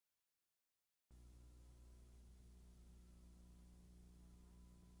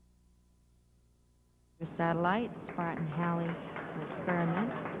satellite, Spartan Halley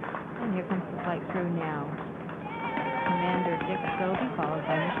experiment. And here comes the flight crew now. Commander Dick Scobie, followed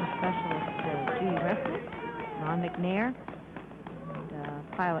by Mission Specialist Judy Resnick, Ron McNair,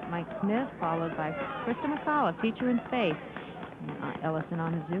 and pilot Mike Smith, followed by Krista McCullough, Teacher in Space, Ellison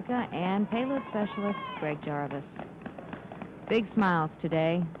Onizuka, and Payload Specialist Greg Jarvis. Big smiles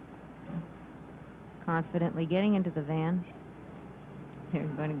today. Confidently getting into the van. They're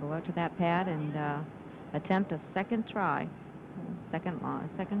going to go out to that pad and attempt a second try.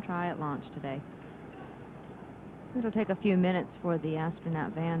 Second try at launch today. It'll take a few minutes for the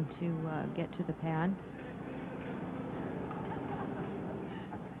astronaut van to get to the pad.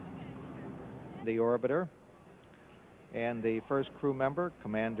 The orbiter and the first crew member,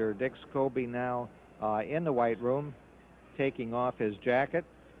 Commander Dick Scobie, now in the White Room, taking off his jacket,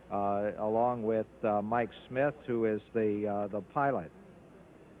 along with Mike Smith, who is the pilot.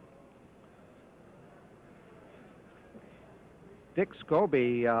 Dick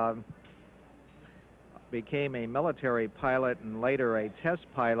Scobie became a military pilot and later a test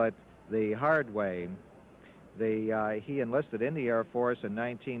pilot the hard way. He enlisted in the Air Force in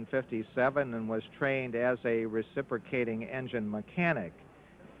 1957 and was trained as a reciprocating engine mechanic.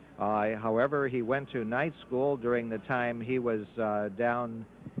 However, he went to night school during the time he was down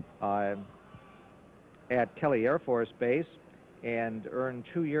at Kelly Air Force Base and earned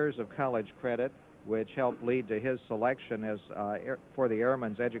 2 years of college credit, which helped lead to his selection as for the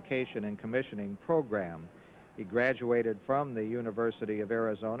Airman's Education and Commissioning Program. He graduated from the University of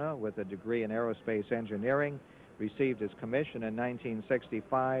Arizona with a degree in aerospace engineering, received his commission in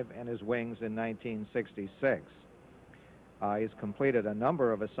 1965 and his wings in 1966. He's completed a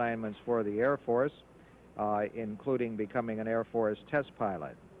number of assignments for the Air Force, including becoming an Air Force test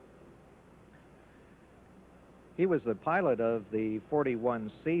pilot. He was the pilot of the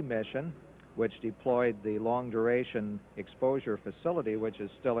 41C mission, which deployed the long-duration exposure facility, which is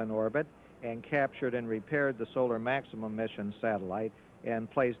still in orbit, and captured and repaired the Solar Maximum mission satellite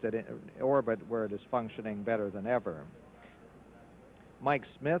and placed it in orbit where it is functioning better than ever. Mike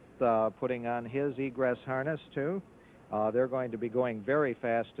Smith putting on his egress harness, too. They're going to be going very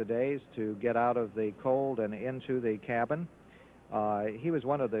fast today to get out of the cold and into the cabin.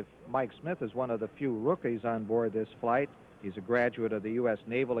 Mike Smith is one of the few rookies on board this flight. He's a graduate of the U.S.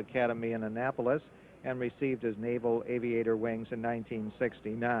 Naval Academy in Annapolis and received his Naval Aviator wings in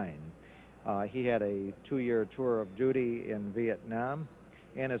 1969. He had a 2-year tour of duty in Vietnam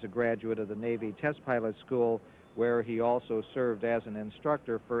and is a graduate of the Navy Test Pilot School, where he also served as an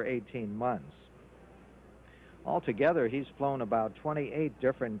instructor for 18 months. Altogether, he's flown about 28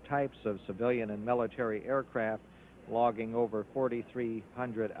 different types of civilian and military aircraft, logging over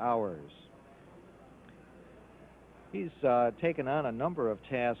 4,300 hours. He's taken on a number of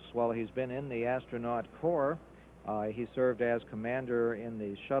tasks while he's been in the astronaut corps. He served as commander in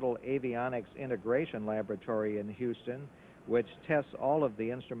the Shuttle Avionics Integration Laboratory in Houston, which tests all of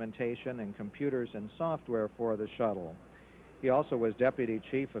the instrumentation and computers and software for the shuttle. He also was deputy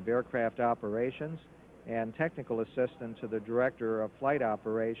chief of aircraft operations and technical assistant to the director of flight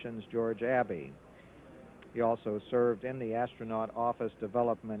operations, George Abbey. He also served in the astronaut office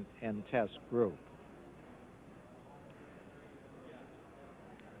development and test group.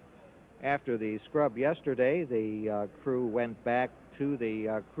 After the scrub yesterday, the crew went back to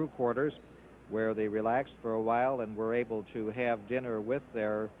the crew quarters where they relaxed for a while and were able to have dinner with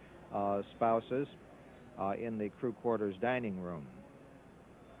their spouses in the crew quarters dining room.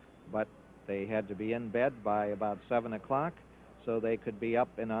 But they had to be in bed by about 7 o'clock so they could be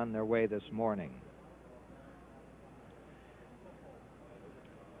up and on their way this morning.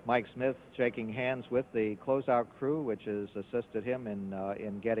 Mike Smith shaking hands with the closeout crew, which has assisted him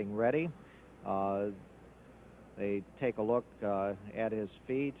in getting ready. They take a look at his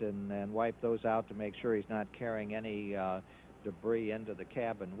feet and wipe those out to make sure he's not carrying any debris into the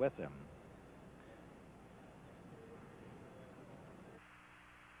cabin with him.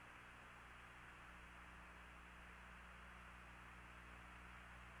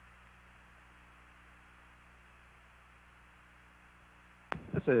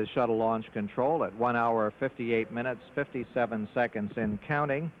 This is shuttle launch control at 1 hour, 58 minutes, 57 seconds in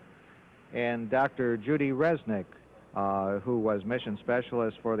counting. And Dr. Judy Resnick, who was mission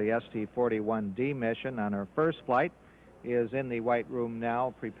specialist for the ST-41D mission on her first flight, is in the White Room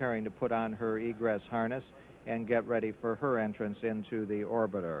now preparing to put on her egress harness and get ready for her entrance into the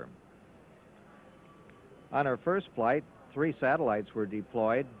orbiter. On her first flight, 3 satellites were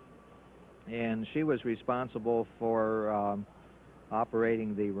deployed, and she was responsible for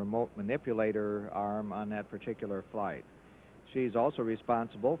operating the remote manipulator arm on that particular flight. She's also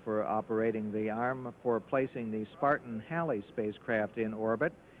responsible for operating the arm for placing the Spartan Halley spacecraft in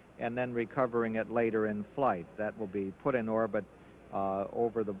orbit and then recovering it later in flight. That will be put in orbit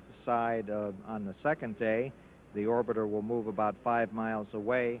over the side on the second day. The orbiter will move about 5 miles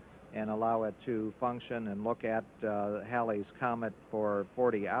away and allow it to function and look at Halley's comet for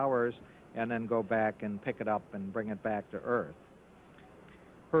 40 hours and then go back and pick it up and bring it back to Earth.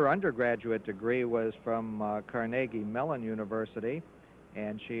 Her undergraduate degree was from Carnegie Mellon University,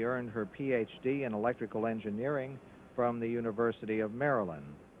 and she earned her PhD in electrical engineering from the University of Maryland.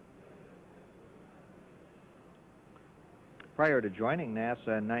 Prior to joining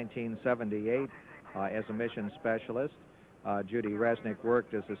NASA in 1978 as a mission specialist, Judy Resnick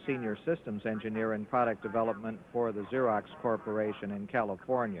worked as a senior systems engineer in product development for the Xerox Corporation in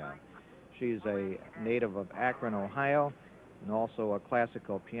California. She's a native of Akron, Ohio, and also a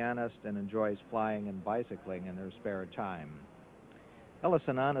classical pianist, and enjoys flying and bicycling in her spare time.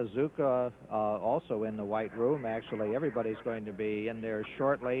 Ellison Onizuka, also in the White Room. Actually, everybody's going to be in there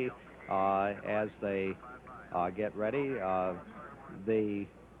shortly as they get ready. The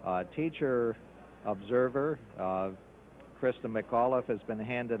teacher observer, Krista McAuliffe, has been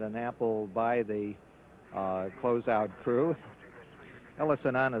handed an apple by the closeout crew.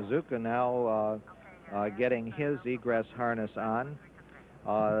 Ellison Onizuka now getting his egress harness on.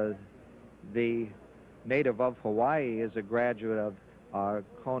 The native of Hawaii is a graduate of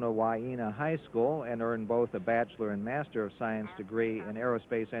Konawaina High School and earned both a Bachelor and Master of Science degree in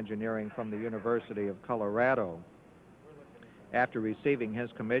aerospace engineering from the University of Colorado. After receiving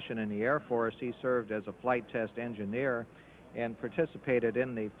his commission in the Air Force, he served as a flight test engineer and participated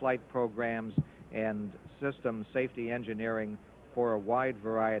in the flight programs and system safety engineering for a wide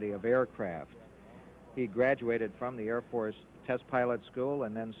variety of aircraft. He graduated from the Air Force Test Pilot School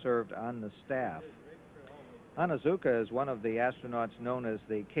and then served on the staff. Onizuka is one of the astronauts known as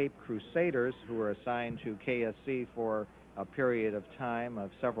the Cape Crusaders, who were assigned to KSC for a period of time of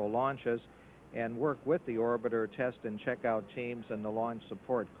several launches and work with the orbiter test and checkout teams and the launch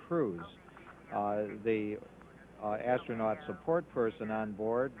support crews. The astronaut support person on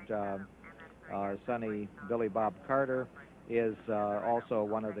board, Sonny Billy Bob Carter, is also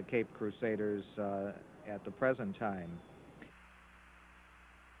one of the Cape Crusaders at the present time.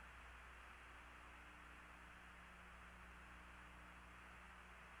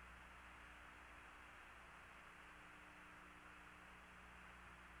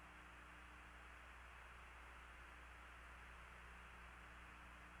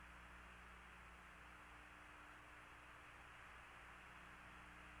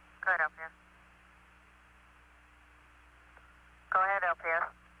 Go ahead, LPS. Go ahead,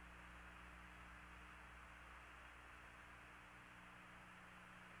 LPS.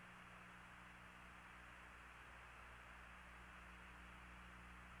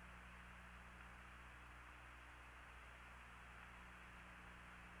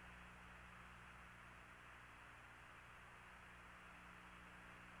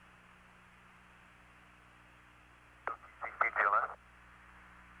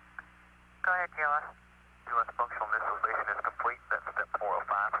 Go ahead, TLS. TLS functional initialization is complete. That's step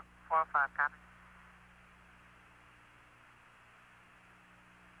 405. 405, copy.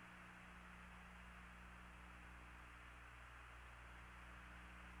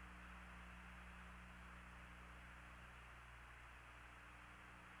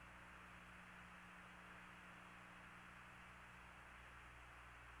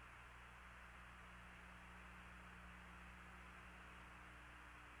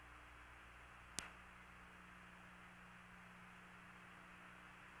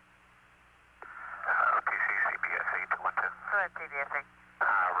 Go ahead, TVSA.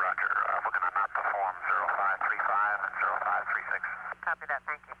 Roger. Looking on not perform 0535 and 0536. Copy that,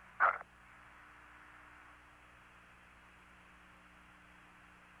 thank you.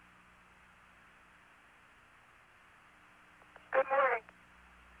 Good morning.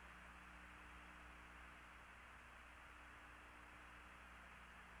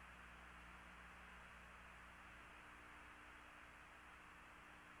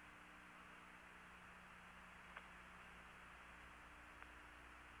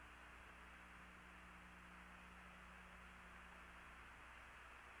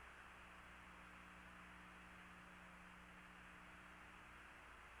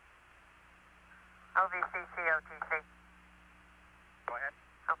 OVCC, OTC. Go ahead.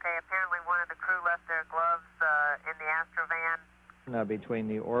 Okay, apparently one of the crew left their gloves in the Astrovan. Between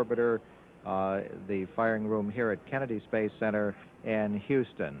the orbiter, the firing room here at Kennedy Space Center, and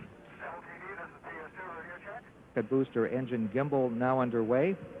Houston. Rocket booster engine gimbal now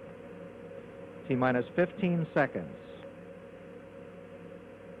underway. T-minus 15 seconds.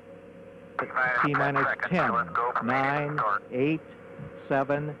 T-minus 10, 9, 8,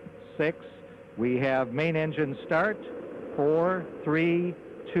 7, 6. We have main engine start. 4, 3,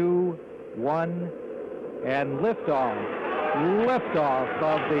 2, 1, and liftoff. Liftoff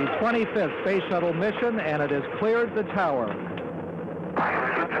of the 25th Space Shuttle mission, and it has cleared the tower.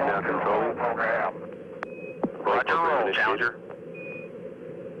 Now control. Roger, roll, Challenger.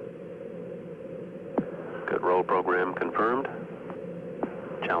 Good roll program confirmed.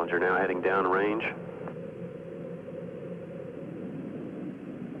 Challenger now heading down range.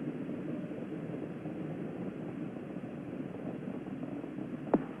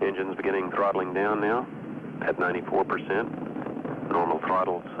 Engines beginning throttling down now at 94%. Normal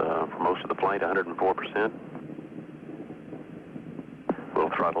throttles for most of the flight, 104%. We'll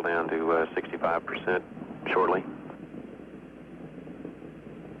throttle down to 65% shortly.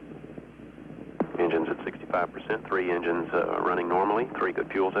 Engines at 65%, 3 engines running normally, 3 good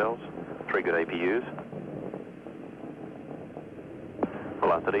fuel cells, 3 good APUs.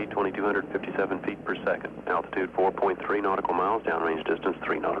 Velocity 2,257 feet per second. Altitude 4.3 nautical miles, downrange distance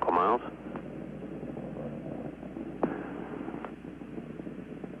 3 nautical miles.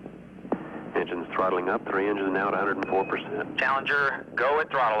 Engines throttling up, 3 engines now at 104%. Challenger, go at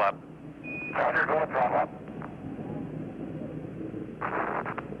throttle up. Challenger, go at throttle up.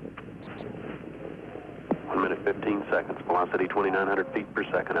 One minute, 15 seconds. Velocity 2,900 feet per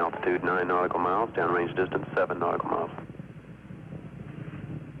second. Altitude 9 nautical miles. Downrange distance 7 nautical miles.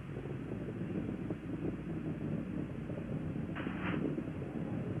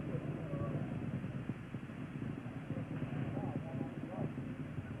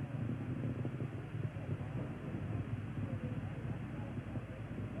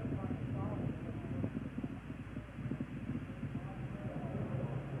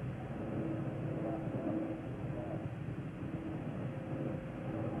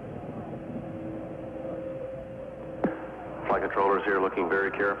 Flight controllers here looking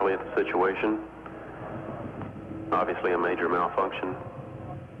very carefully at the situation. Obviously a major malfunction.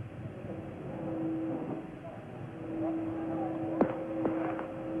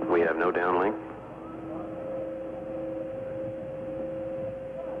 We have no downlink.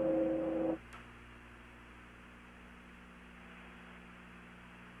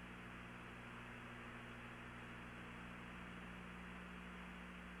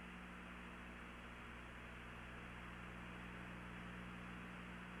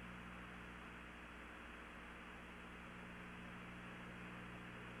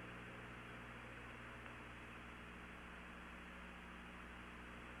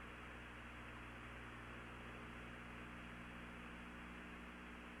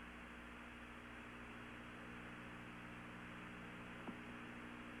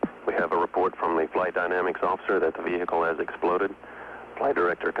 We have a report from the flight dynamics officer that the vehicle has exploded. Flight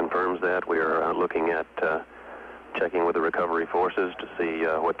director confirms that. We are looking at checking with the recovery forces to see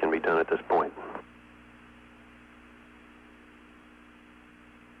what can be done at this point.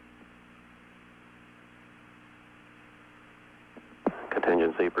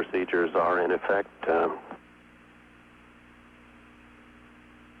 Contingency procedures are in effect.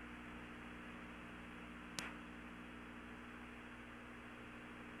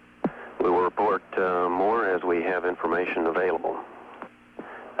 We will report more as we have information available.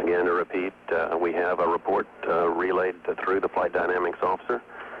 Again, to repeat, we have a report relayed through the flight dynamics officer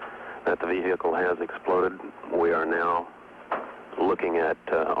that the vehicle has exploded. We are now looking at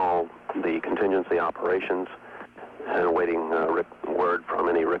all the contingency operations and awaiting word from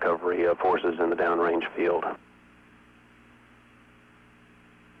any recovery forces in the downrange field.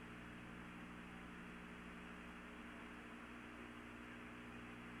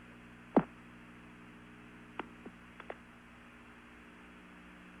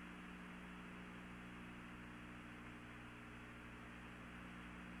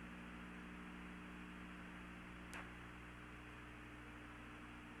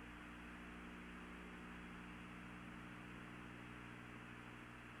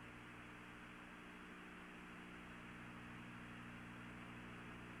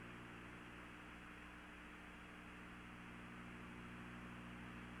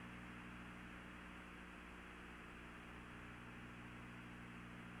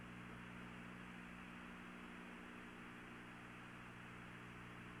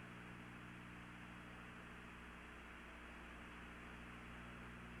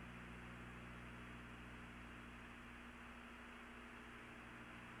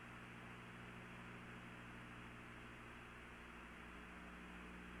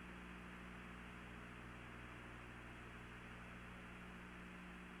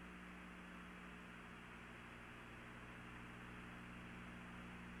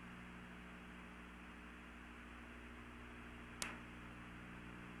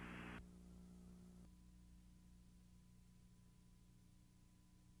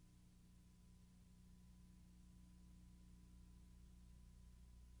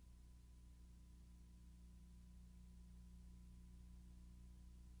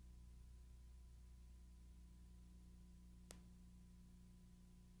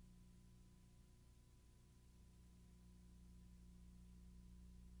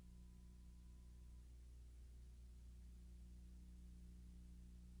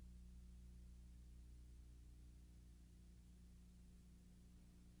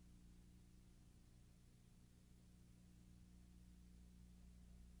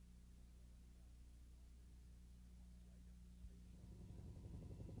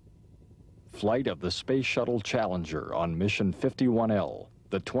 Flight of the Space Shuttle Challenger on Mission 51L,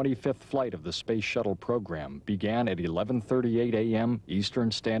 the 25th flight of the Space Shuttle program, began at 11:38 a.m.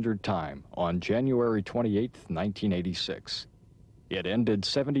 Eastern Standard Time on January 28, 1986. It ended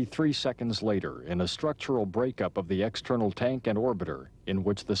 73 seconds later in a structural breakup of the external tank and orbiter, in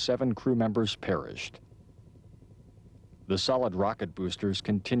which the 7 crew members perished. The solid rocket boosters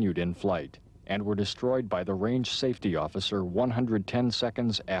continued in flight and were destroyed by the range safety officer 110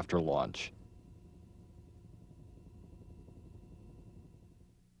 seconds after launch.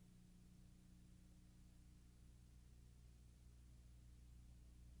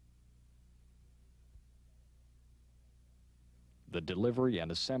 The delivery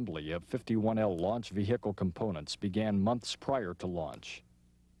and assembly of 51L launch vehicle components began months prior to launch.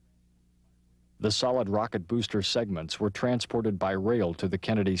 The solid rocket booster segments were transported by rail to the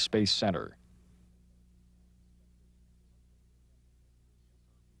Kennedy Space Center.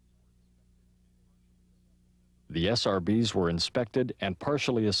 The SRBs were inspected and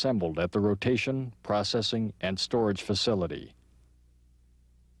partially assembled at the rotation, processing, and storage facility.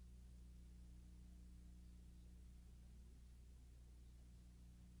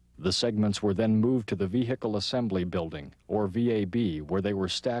 The segments were then moved to the Vehicle Assembly Building, or VAB, where they were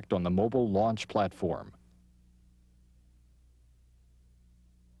stacked on the mobile launch platform.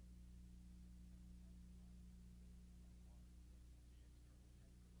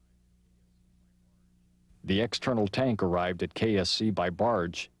 The external tank arrived at KSC by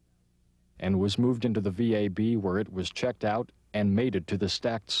barge and was moved into the VAB, where it was checked out and mated to the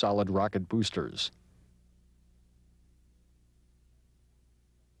stacked solid rocket boosters.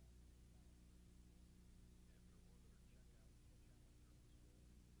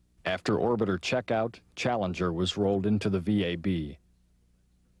 After orbiter checkout, Challenger was rolled into the VAB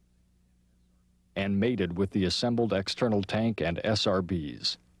and mated with the assembled external tank and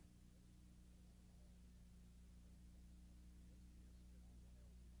SRBs.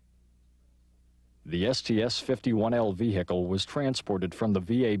 The STS-51L vehicle was transported from the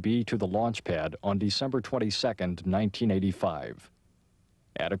VAB to the launch pad on December 22, 1985.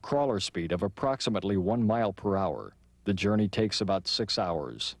 At a crawler speed of approximately 1 mile per hour, the journey takes about 6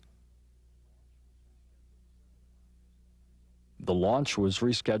 hours. The launch was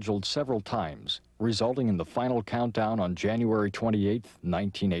rescheduled several times, resulting in the final countdown on January 28,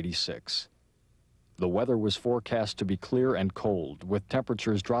 1986. The weather was forecast to be clear and cold, with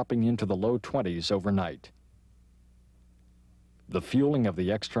temperatures dropping into the low 20s overnight. The fueling of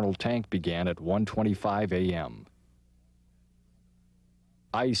the external tank began at 1:25 a.m.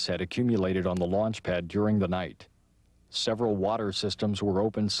 Ice had accumulated on the launch pad during the night. Several water systems were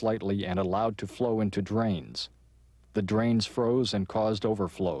opened slightly and allowed to flow into drains. The drains froze and caused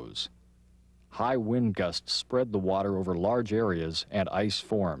overflows. High wind gusts spread the water over large areas and ice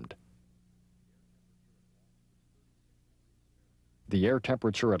formed. The air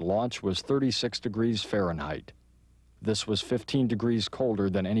temperature at launch was 36 degrees Fahrenheit. This was 15 degrees colder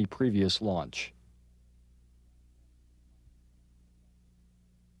than any previous launch.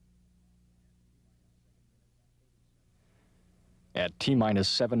 At T-minus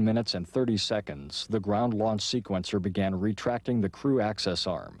 7 minutes and 30 seconds, the ground launch sequencer began retracting the crew access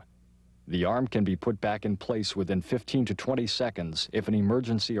arm. The arm can be put back in place within 15 to 20 seconds if an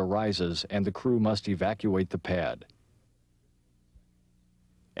emergency arises and the crew must evacuate the pad.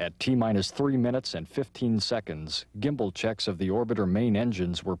 At T-minus 3 minutes and 15 seconds, gimbal checks of the orbiter main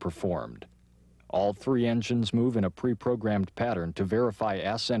engines were performed. All 3 engines move in a pre-programmed pattern to verify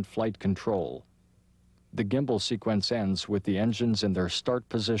ascent flight control. The gimbal sequence ends with the engines in their start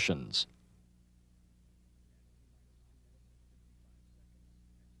positions.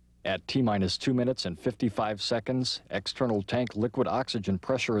 At T-minus 2 minutes and 55 seconds, external tank liquid oxygen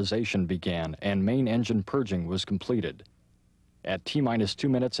pressurization began and main engine purging was completed. At T-minus 2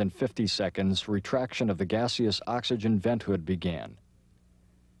 minutes and 50 seconds, retraction of the gaseous oxygen vent hood began.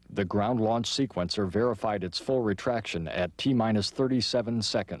 The ground launch sequencer verified its full retraction at T-minus 37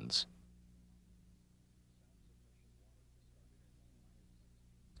 seconds.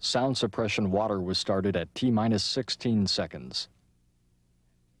 Sound suppression water was started at T-minus 16 seconds.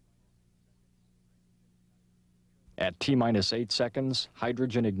 At T-minus 8 seconds,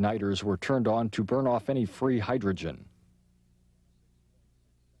 hydrogen igniters were turned on to burn off any free hydrogen.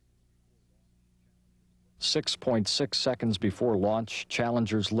 6.6 seconds before launch,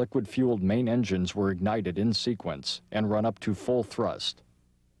 Challenger's liquid-fueled main engines were ignited in sequence and run up to full thrust.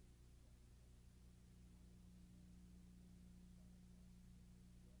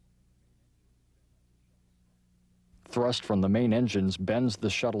 Thrust from the main engines bends the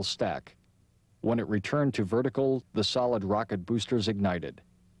shuttle stack. When it returned to vertical, the solid rocket boosters ignited.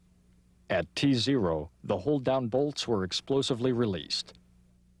 At T0, the hold-down bolts were explosively released.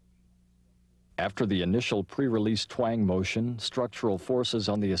 After the initial pre-release twang motion, structural forces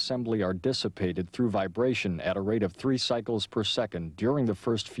on the assembly are dissipated through vibration at a rate of 3 cycles per second during the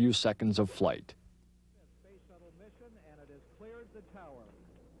first few seconds of flight. Space shuttle mission, and it has cleared the tower.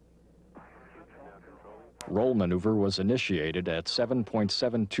 Roll maneuver was initiated at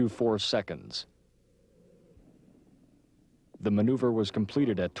 7.724 seconds. The maneuver was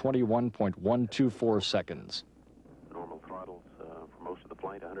completed at 21.124 seconds. Normal throttles for most of the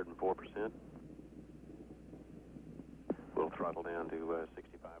flight, 104%. We'll throttle down to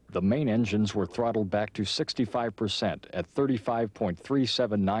 65. The main engines were throttled back to 65% at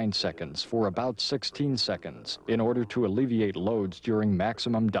 35.379 seconds for about 16 seconds in order to alleviate loads during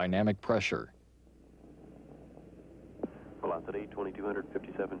maximum dynamic pressure. Velocity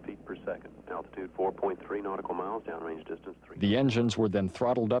 2,257 feet per second. Altitude 4.3 nautical miles. Downrange distance 3. The engines were then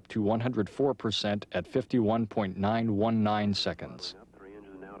throttled up to 104% at 51.919 seconds. 3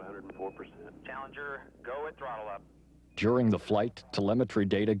 engines now at 104%. Challenger, go at throttle up. During the flight, telemetry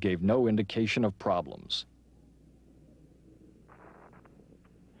data gave no indication of problems.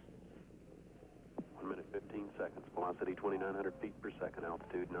 1 minute 15 seconds. Velocity 2,900 feet per second.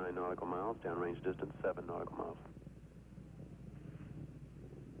 Altitude 9 nautical miles. Downrange distance 7 nautical miles.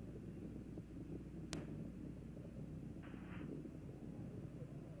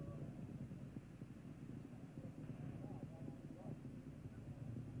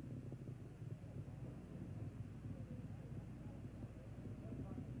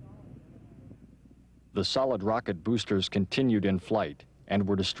 The solid rocket boosters continued in flight and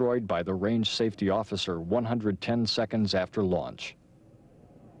were destroyed by the range safety officer 110 seconds after launch.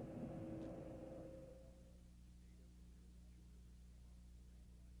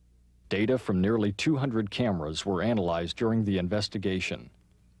 Data from nearly 200 cameras were analyzed during the investigation.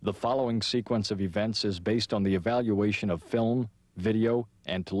 The following sequence of events is based on the evaluation of film, video,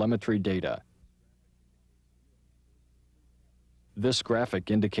 and telemetry data. This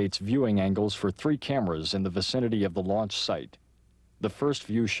graphic indicates viewing angles for 3 cameras in the vicinity of the launch site. The first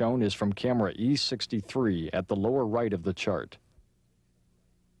view shown is from camera E63 at the lower right of the chart.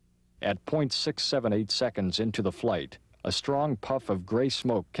 At 0.678 seconds into the flight, a strong puff of gray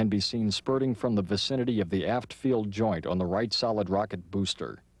smoke can be seen spurting from the vicinity of the aft field joint on the right solid rocket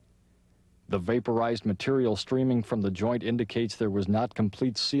booster. The vaporized material streaming from the joint indicates there was not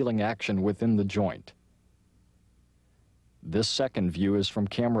complete sealing action within the joint. This second view is from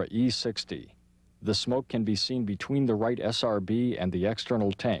camera E60. The smoke can be seen between the right SRB and the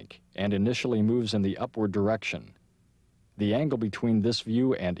external tank and initially moves in the upward direction. The angle between this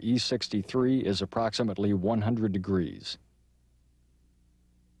view and E63 is approximately 100 degrees.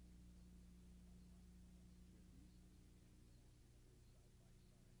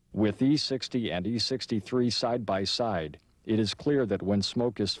 With E60 and E63 side by side, it is clear that when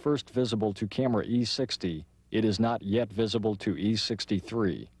smoke is first visible to camera E60, it is not yet visible to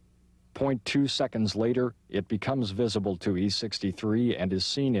E63. 0.2 seconds later, it becomes visible to E63 and is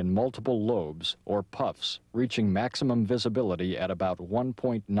seen in multiple lobes, or puffs, reaching maximum visibility at about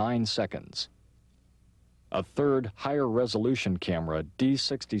 1.9 seconds. A third, higher resolution camera,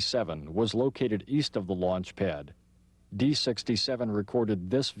 D67, was located east of the launch pad. D67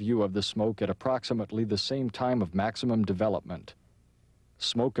 recorded this view of the smoke at approximately the same time of maximum development.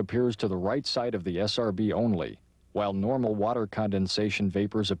 Smoke appears to the right side of the SRB only, while normal water condensation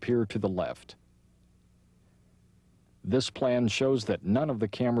vapors appear to the left. This plan shows that none of the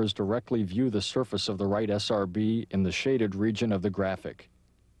cameras directly view the surface of the right SRB in the shaded region of the graphic.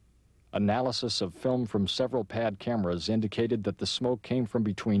 Analysis of film from several pad cameras indicated that the smoke came from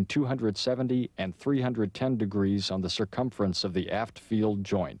between 270 and 310 degrees on the circumference of the aft field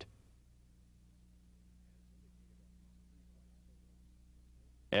joint.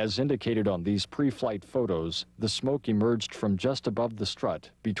 As indicated on these pre-flight photos, the smoke emerged from just above the strut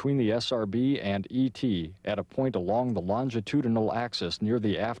between the SRB and ET at a point along the longitudinal axis near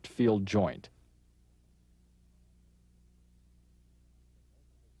the aft field joint.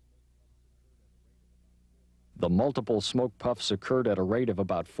 The multiple smoke puffs occurred at a rate of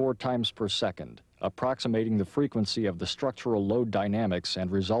about 4 times per second, approximating the frequency of the structural load dynamics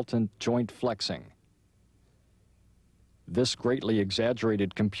and resultant joint flexing. This greatly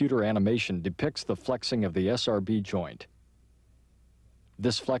exaggerated computer animation depicts the flexing of the SRB joint.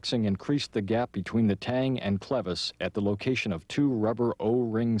 This flexing increased the gap between the tang and clevis at the location of 2 rubber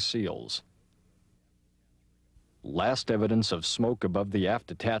O-ring seals. Last evidence of smoke above the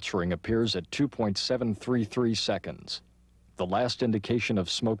aft attach ring appears at 2.733 seconds. The last indication of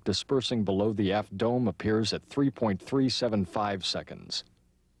smoke dispersing below the aft dome appears at 3.375 seconds.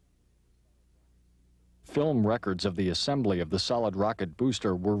 Film records of the assembly of the solid rocket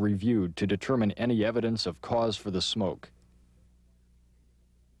booster were reviewed to determine any evidence of cause for the smoke.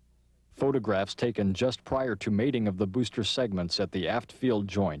 Photographs taken just prior to mating of the booster segments at the aft field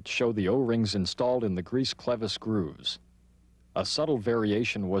joint show the O-rings installed in the grease clevis grooves. A subtle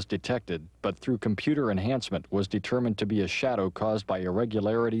variation was detected, but through computer enhancement was determined to be a shadow caused by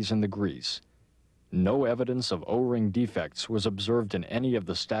irregularities in the grease. No evidence of O-ring defects was observed in any of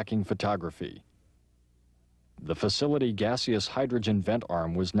the stacking photography. The facility gaseous hydrogen vent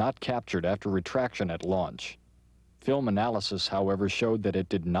arm was not captured after retraction at launch. Film analysis, however, showed that it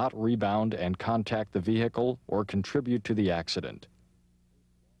did not rebound and contact the vehicle or contribute to the accident.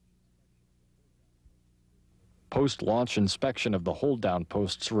 Post-launch inspection of the hold-down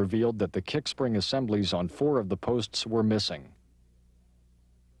posts revealed that the kickspring assemblies on 4 of the posts were missing.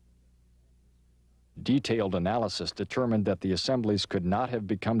 Detailed analysis determined that the assemblies could not have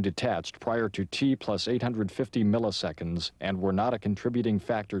become detached prior to T plus 850 milliseconds and were not a contributing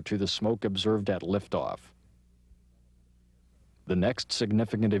factor to the smoke observed at liftoff. The next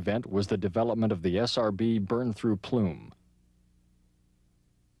significant event was the development of the SRB burn-through plume.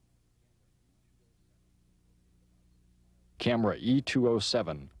 Camera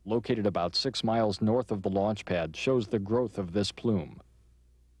E207, located about 6 miles north of the launch pad, shows the growth of this plume.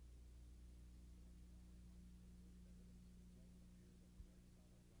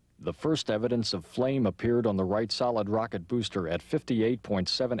 The first evidence of flame appeared on the right solid rocket booster at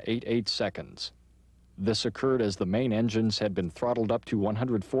 58.788 seconds. This occurred as the main engines had been throttled up to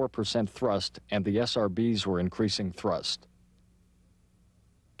 104% thrust and the SRBs were increasing thrust.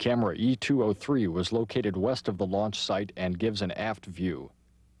 Camera E203 was located west of the launch site and gives an aft view.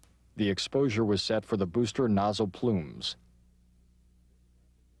 The exposure was set for the booster nozzle plumes.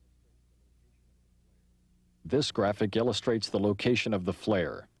 This graphic illustrates the location of the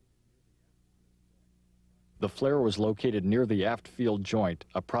flare. The flare was located near the aft field joint,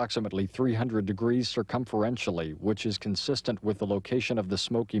 approximately 300 degrees circumferentially, which is consistent with the location of the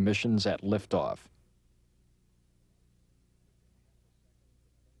smoke emissions at liftoff.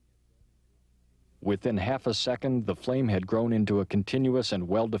 Within half a second, the flame had grown into a continuous and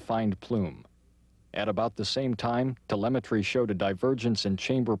well-defined plume. At about the same time, telemetry showed a divergence in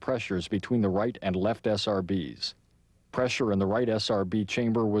chamber pressures between the right and left SRBs. Pressure in the right SRB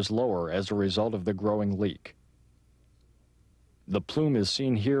chamber was lower as a result of the growing leak. The plume is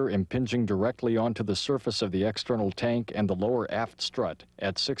seen here impinging directly onto the surface of the external tank and the lower aft strut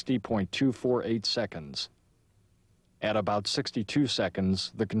at 60.248 seconds. At about 62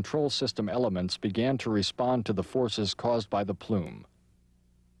 seconds, the control system elements began to respond to the forces caused by the plume.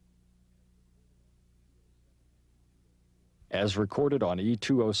 As recorded on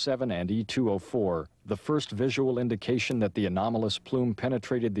E207 and E204, the first visual indication that the anomalous plume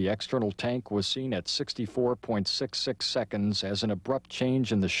penetrated the external tank was seen at 64.66 seconds as an abrupt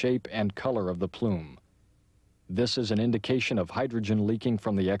change in the shape and color of the plume. This is an indication of hydrogen leaking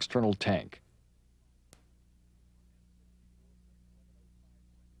from the external tank.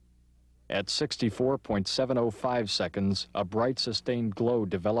 At 64.705 seconds, a bright sustained glow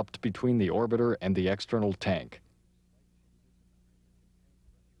developed between the orbiter and the external tank.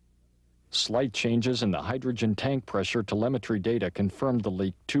 Slight changes in the hydrogen tank pressure telemetry data confirmed the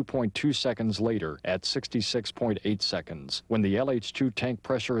leak 2.2 seconds later at 66.8 seconds, when the LH2 tank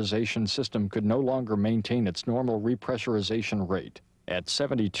pressurization system could no longer maintain its normal repressurization rate. At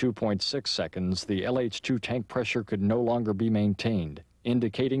 72.6 seconds, the LH2 tank pressure could no longer be maintained,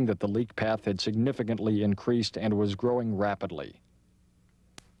 indicating that the leak path had significantly increased and was growing rapidly.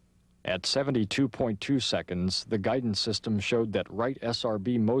 At 72.2 seconds, the guidance system showed that right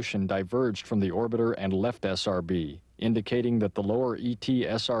SRB motion diverged from the orbiter and left SRB, indicating that the lower ET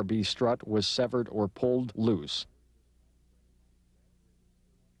SRB strut was severed or pulled loose.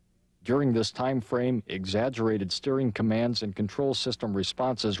 During this time frame, exaggerated steering commands and control system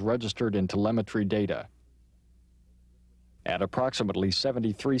responses registered in telemetry data. At approximately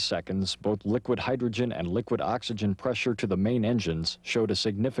 73 seconds, both liquid hydrogen and liquid oxygen pressure to the main engines showed a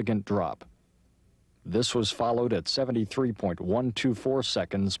significant drop. This was followed at 73.124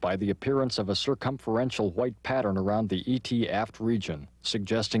 seconds by the appearance of a circumferential white pattern around the ET aft region,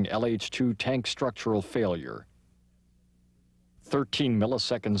 suggesting LH2 tank structural failure. 13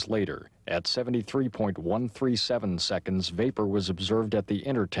 milliseconds later, at 73.137 seconds, vapor was observed at the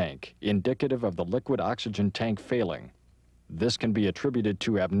inner tank, indicative of the liquid oxygen tank failing. This can be attributed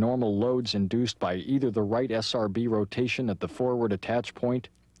to abnormal loads induced by either the right SRB rotation at the forward attach point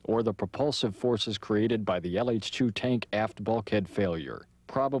or the propulsive forces created by the LH2 tank aft bulkhead failure,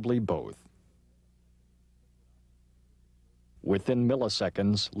 probably both. Within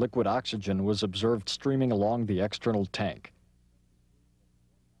milliseconds, liquid oxygen was observed streaming along the external tank.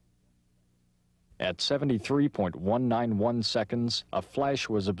 At 73.191 seconds, a flash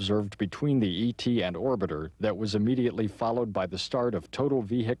was observed between the ET and orbiter that was immediately followed by the start of total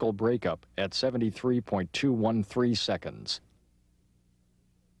vehicle breakup at 73.213 seconds.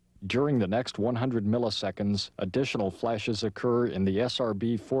 During the next 100 milliseconds, additional flashes occur in the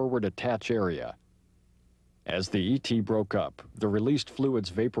SRB forward attach area. As the ET broke up, the released fluids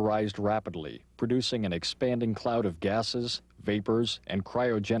vaporized rapidly, producing an expanding cloud of gases, vapors, and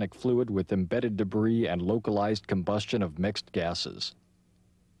cryogenic fluid with embedded debris and localized combustion of mixed gases.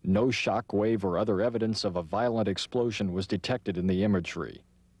 No shock wave or other evidence of a violent explosion was detected in the imagery.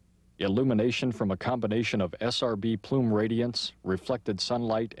 Illumination from a combination of SRB plume radiance, reflected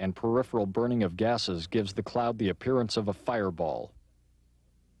sunlight, and peripheral burning of gases gives the cloud the appearance of a fireball.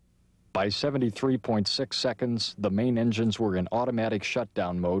 By 73.6 seconds, the main engines were in automatic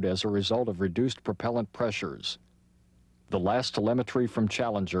shutdown mode as a result of reduced propellant pressures. The last telemetry from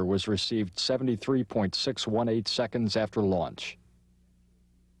Challenger was received 73.618 seconds after launch.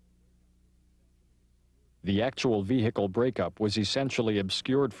 The actual vehicle breakup was essentially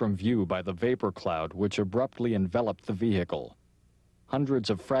obscured from view by the vapor cloud, which abruptly enveloped the vehicle. Hundreds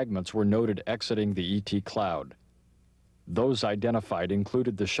of fragments were noted exiting the ET cloud. Those identified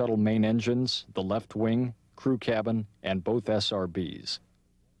included the shuttle main engines, the left wing, crew cabin, and both SRBs.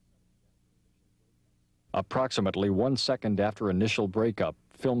 Approximately 1 second after initial breakup,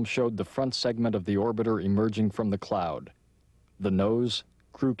 film showed the front segment of the orbiter emerging from the cloud. The nose,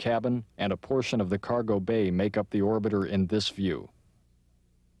 crew cabin, and a portion of the cargo bay make up the orbiter in this view.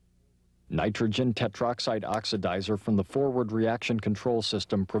 Nitrogen tetroxide oxidizer from the forward reaction control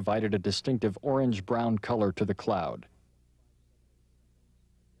system provided a distinctive orange-brown color to the cloud.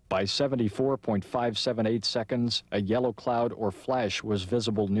 By 74.578 seconds, a yellow cloud or flash was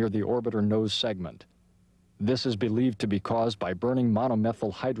visible near the orbiter nose segment. This is believed to be caused by burning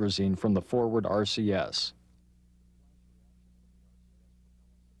monomethyl hydrazine from the forward RCS.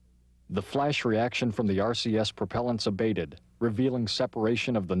 The flash reaction from the RCS propellants abated, revealing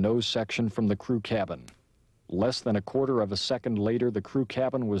separation of the nose section from the crew cabin. Less than a quarter of a second later, the crew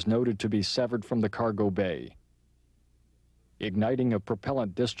cabin was noted to be severed from the cargo bay. Igniting of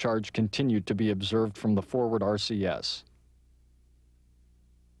propellant discharge continued to be observed from the forward RCS.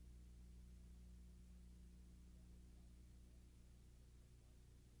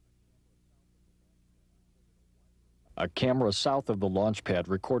 A camera south of the launch pad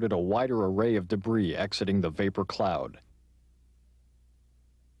recorded a wider array of debris exiting the vapor cloud.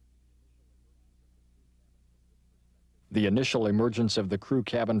 The initial emergence of the crew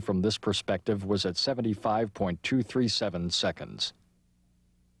cabin from this perspective was at 75.237 seconds.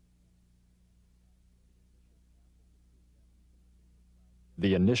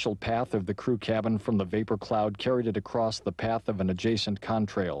 The initial path of the crew cabin from the vapor cloud carried it across the path of an adjacent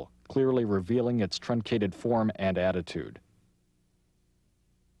contrail, clearly revealing its truncated form and attitude.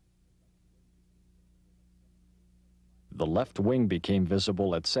 The left wing became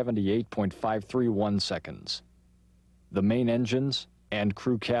visible at 78.531 seconds. The main engines and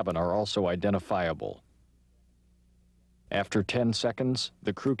crew cabin are also identifiable. After 10 seconds,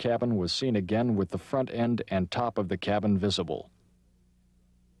 the crew cabin was seen again with the front end and top of the cabin visible.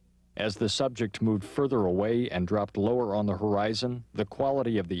 As the subject moved further away and dropped lower on the horizon, the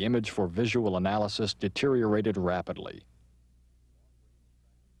quality of the image for visual analysis deteriorated rapidly.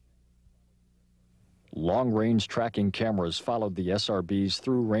 Long-range tracking cameras followed the SRBs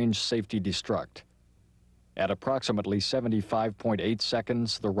through range safety destruct. At approximately 75.8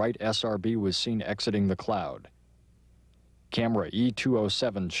 seconds, the right SRB was seen exiting the cloud. Camera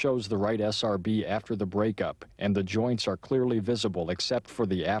E207 shows the right SRB after the breakup, and the joints are clearly visible except for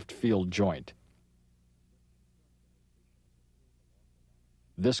the aft field joint.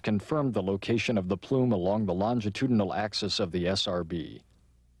 This confirmed the location of the plume along the longitudinal axis of the SRB.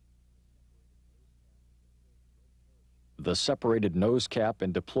 The separated nose cap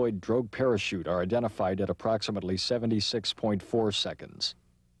and deployed drogue parachute are identified at approximately 76.4 seconds.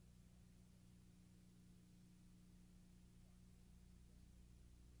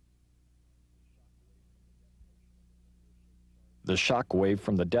 The shock wave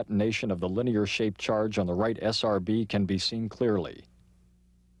from the detonation of the linear-shaped charge on the right SRB can be seen clearly.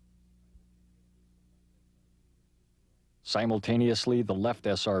 Simultaneously, the left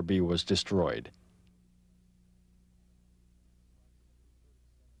SRB was destroyed.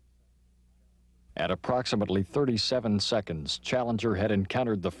 At approximately 37 seconds, Challenger had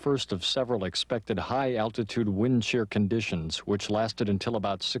encountered the first of several expected high-altitude wind shear conditions, which lasted until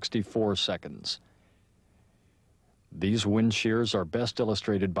about 64 seconds. These wind shears are best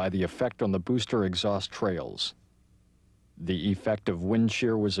illustrated by the effect on the booster exhaust trails. The effect of wind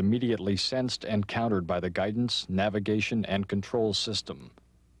shear was immediately sensed and countered by the guidance, navigation, and control system.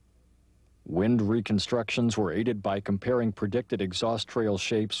 Wind reconstructions were aided by comparing predicted exhaust trail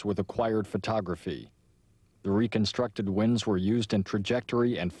shapes with acquired photography. The reconstructed winds were used in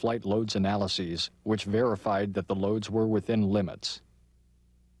trajectory and flight loads analyses, which verified that the loads were within limits.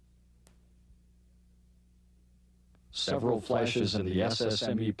 Several flashes in the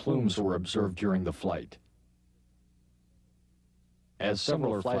SSME plumes were observed during the flight. As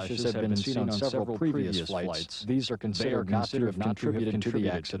similar flashes have been seen on several previous flights, these are considered not to have contributed to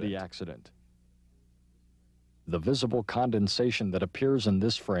the accident. The visible condensation that appears in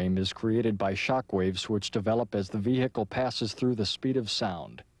this frame is created by shock waves which develop as the vehicle passes through the speed of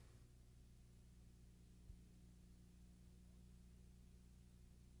sound.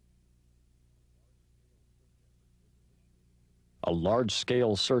 A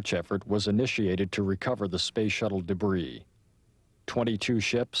large-scale search effort was initiated to recover the Space Shuttle debris. 22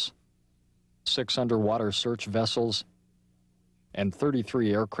 ships, 6 underwater search vessels, and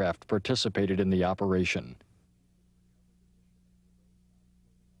 33 aircraft participated in the operation.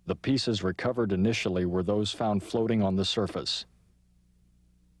 The pieces recovered initially were those found floating on the surface.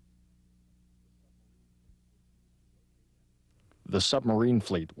 The submarine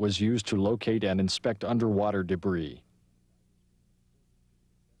fleet was used to locate and inspect underwater debris.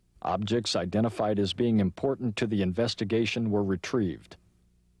 Objects identified as being important to the investigation were retrieved.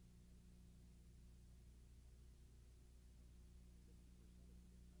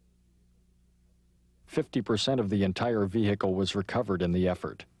 "50% of the entire vehicle was recovered in the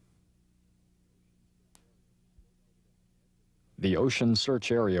effort. The ocean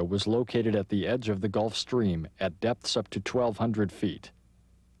search area was located at the edge of the Gulf Stream at depths up to 1,200 feet.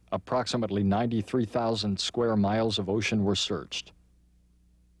 Approximately 93,000 square miles of ocean were searched.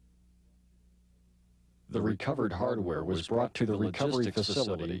 The recovered hardware was brought to the recovery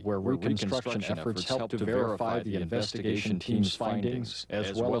facility where reconstruction efforts helped to verify the investigation team's findings,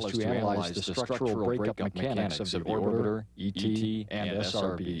 as well as to analyze the structural breakup mechanics of the orbiter, ET, and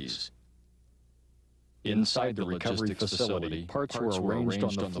SRBs. Inside the recovery facility, parts were arranged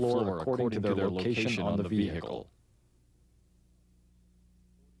on the floor according to their location on the vehicle.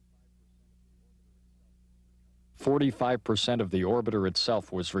 "45% of the orbiter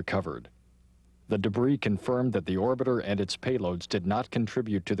itself was recovered. The debris confirmed that the orbiter and its payloads did not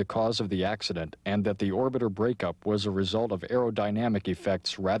contribute to the cause of the accident and that the orbiter breakup was a result of aerodynamic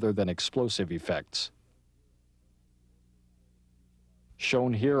effects rather than explosive effects.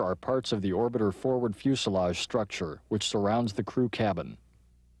 Shown here are parts of the orbiter forward fuselage structure, which surrounds the crew cabin.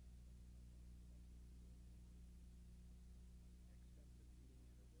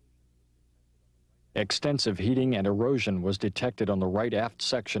 Extensive heating and erosion was detected on the right aft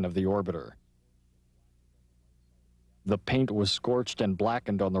section of the orbiter. The paint was scorched and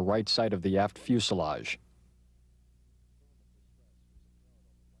blackened on the right side of the aft fuselage.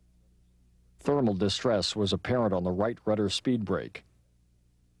 Thermal distress was apparent on the right rudder speed brake,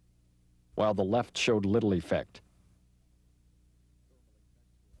 while the left showed little effect.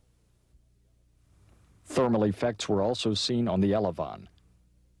 Thermal effects were also seen on the elevon.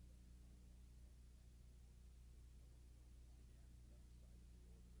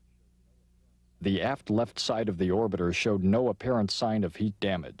 The aft left side of the orbiter showed no apparent sign of heat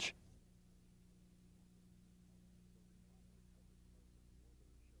damage.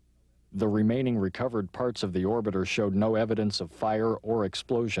 The remaining recovered parts of the orbiter showed no evidence of fire or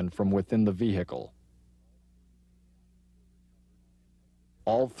explosion from within the vehicle.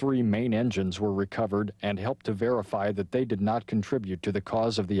 All 3 main engines were recovered and helped to verify that they did not contribute to the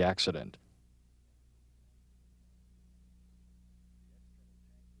cause of the accident.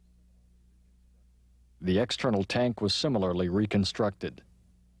 The external tank was similarly reconstructed.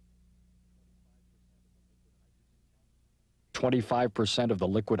 25% of the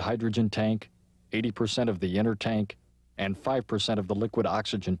liquid hydrogen tank, 80% of the inner tank, and 5% of the liquid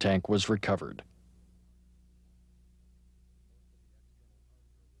oxygen tank was recovered.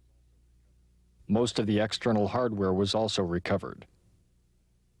 Most of the external hardware was also recovered.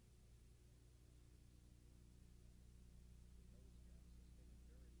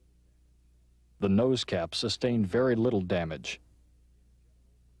 The nose cap sustained very little damage.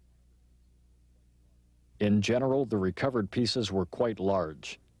 In general, the recovered pieces were quite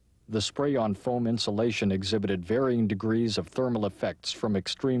large. The spray-on foam insulation exhibited varying degrees of thermal effects from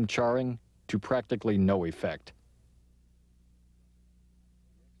extreme charring to practically no effect.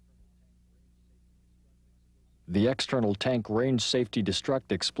 The external tank range safety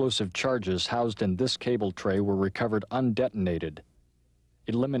destruct explosive charges housed in this cable tray were recovered undetonated,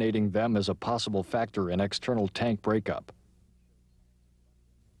 eliminating them as a possible factor in external tank breakup.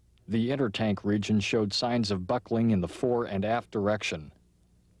 The intertank region showed signs of buckling in the fore and aft direction.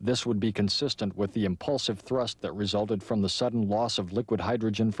 This would be consistent with the impulsive thrust that resulted from the sudden loss of liquid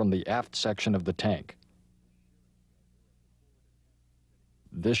hydrogen from the aft section of the tank.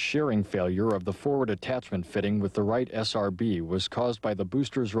 This shearing failure of the forward attachment fitting with the right SRB was caused by the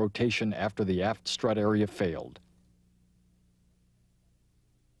booster's rotation after the aft strut area failed.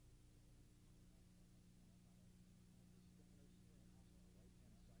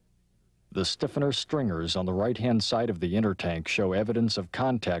 The stiffener stringers on the right-hand side of the intertank show evidence of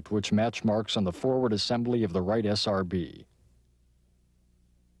contact which match marks on the forward assembly of the right SRB.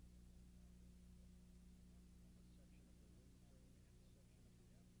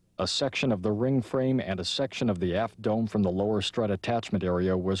 A section of the ring frame and a section of the aft dome from the lower strut attachment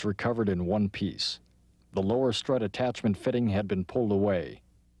area was recovered in one piece. The lower strut attachment fitting had been pulled away.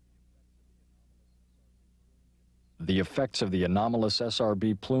 The effects of the anomalous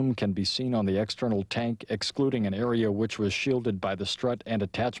SRB plume can be seen on the external tank, excluding an area which was shielded by the strut and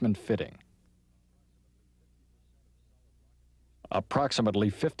attachment fitting. Approximately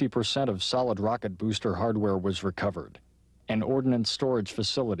 50% of solid rocket booster hardware was recovered. An ordnance storage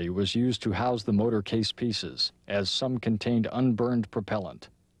facility was used to house the motor case pieces, as some contained unburned propellant.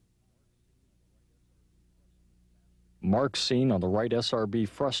 Marks seen on the right SRB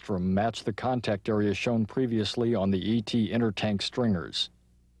frustrum match the contact area shown previously on the ET intertank stringers.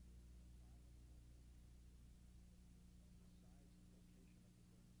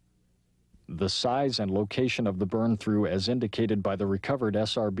 The size and location of the burn-through as indicated by the recovered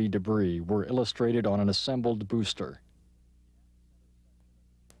SRB debris were illustrated on an assembled booster.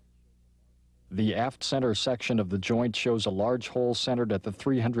 The aft center section of the joint shows a large hole centered at the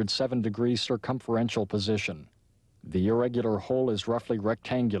 307-degree circumferential position. The irregular hole is roughly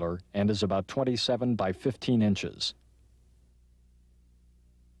rectangular and is about 27 by 15 inches.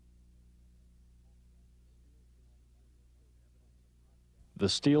 The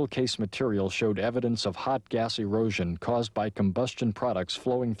steel case material showed evidence of hot gas erosion caused by combustion products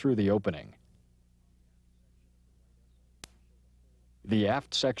flowing through the opening. The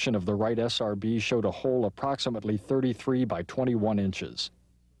aft section of the right SRB showed a hole approximately 33 by 21 inches.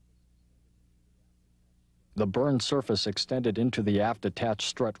 The burn surface extended into the aft attached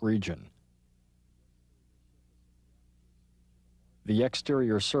strut region. The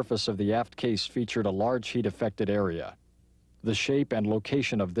exterior surface of the aft case featured a large heat-affected area. The shape and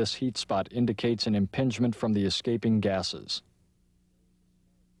location of this heat spot indicates an impingement from the escaping gases.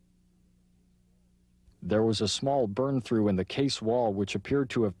 There was a small burn-through in the case wall which appeared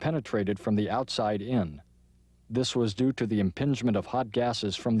to have penetrated from the outside in. This was due to the impingement of hot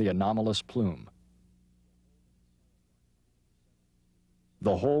gases from the anomalous plume.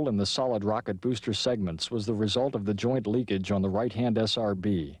 The hole in the solid rocket booster segments was the result of the joint leakage on the right-hand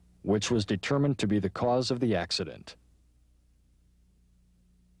SRB, which was determined to be the cause of the accident.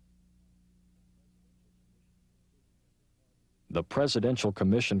 The Presidential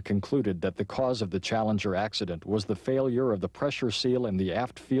Commission concluded that the cause of the Challenger accident was the failure of the pressure seal in the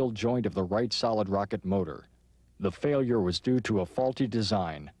aft field joint of the right solid rocket motor. The failure was due to a faulty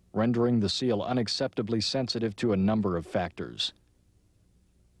design, rendering the seal unacceptably sensitive to a number of factors.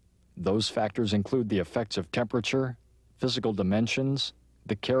 Those factors include the effects of temperature, physical dimensions,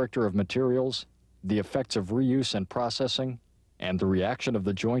 the character of materials, the effects of reuse and processing, and the reaction of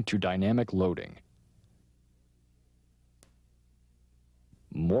the joint to dynamic loading.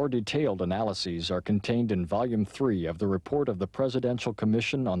 More detailed analyses are contained in Volume 3 of the report of the Presidential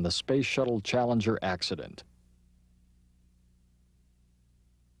Commission on the Space Shuttle Challenger accident.